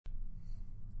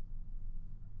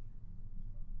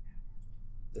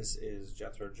This is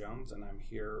Jethro Jones, and I'm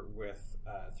here with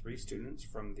 3 students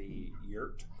from the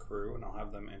Yurt crew, and I'll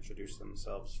have them introduce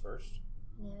themselves first.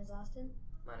 My name is Austin.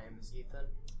 My name is Ethan.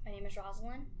 My name is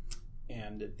Rosalind.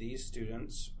 And these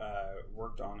students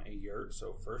worked on a yurt.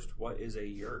 So first, what is a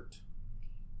yurt?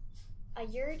 A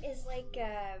yurt is like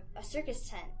a circus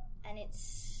tent, and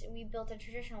we built a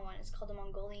traditional one. It's called a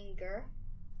Mongolian gur,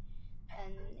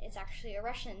 and it's actually a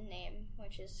Russian name,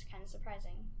 which is kind of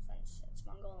surprising since it's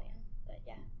Mongolian. But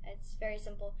yeah, it's very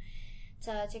simple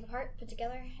to take apart, put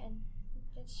together, and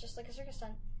it's just like a circus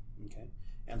tent. Okay.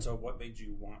 And so what made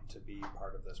you want to be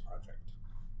part of this project?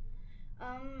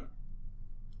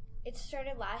 It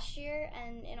started last year,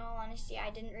 and in all honesty,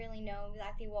 I didn't really know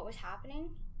exactly what was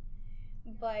happening.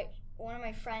 But one of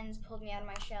my friends pulled me out of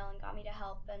my shell and got me to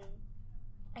help, and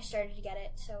I started to get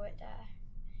it. So it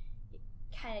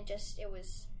kind of just, it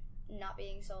was not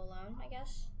being so alone, I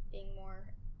guess, being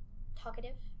more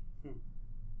talkative.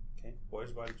 Okay.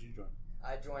 Boys, why did you join?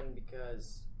 I joined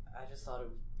because I just thought it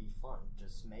would be fun,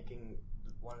 just making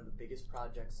one of the biggest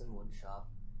projects in woodshop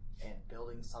and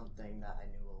building something that I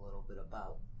knew a little bit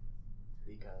about.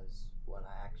 Because when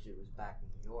I actually was back in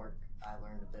New York, I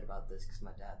learned a bit about this because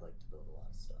my dad liked to build a lot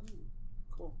of stuff.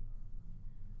 Cool.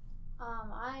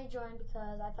 I joined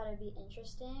because I thought it'd be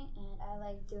interesting, and I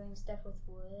like doing stuff with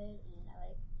wood, and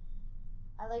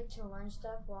I like to learn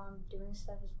stuff while I'm doing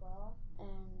stuff as well. And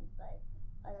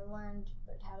I learned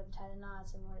how to tie the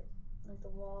knots and what the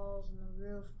walls and the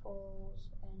roof poles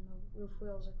and the roof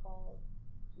wheels are called.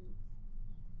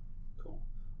 Cool.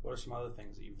 What are some other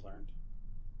things that you've learned?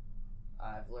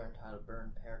 I've learned how to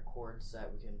burn paracords so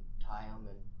that we can tie them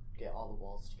and get all the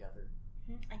walls together.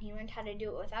 And he learned how to do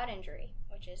it without injury,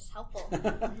 which is helpful.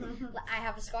 I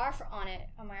have a scar on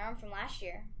my arm from last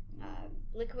year.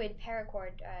 Liquid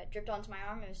paracord dripped onto my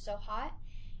arm. It was so hot,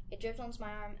 it dripped onto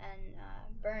my arm and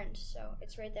burned. So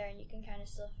it's right there, and you can kind of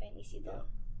still faintly see the.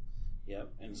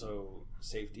 Yep. And so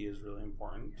safety is really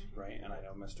important, right? And I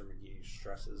know Mr. McGee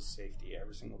stresses safety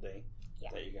every single day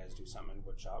that you guys do something in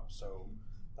woodshop. So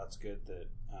that's good that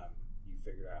you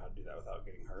figured out how to do that without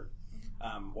getting hurt.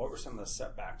 What were some of the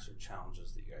setbacks or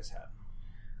challenges that you guys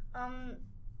had?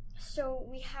 So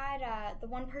we had the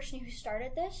one person who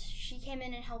started this. She came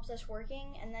in and helped us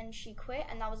working, and then she quit,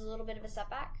 and that was a little bit of a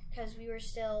setback because we were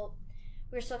still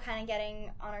kind of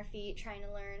getting on our feet, trying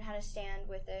to learn how to stand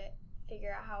with it,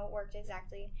 figure out how it worked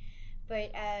exactly.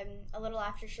 But a little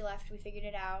after she left, we figured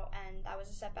it out, and that was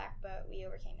a setback, but we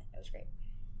overcame it. It was great.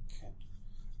 Okay.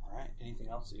 All right. Anything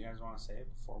else that you guys want to say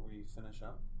before we finish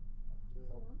up?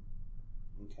 No.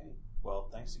 Okay. Well,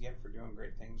 thanks again for doing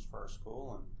great things for our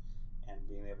school and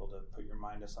being able to put your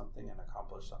mind to something and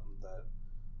accomplish something that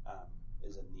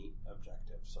is a neat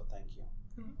objective. So thank you.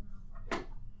 Mm-hmm.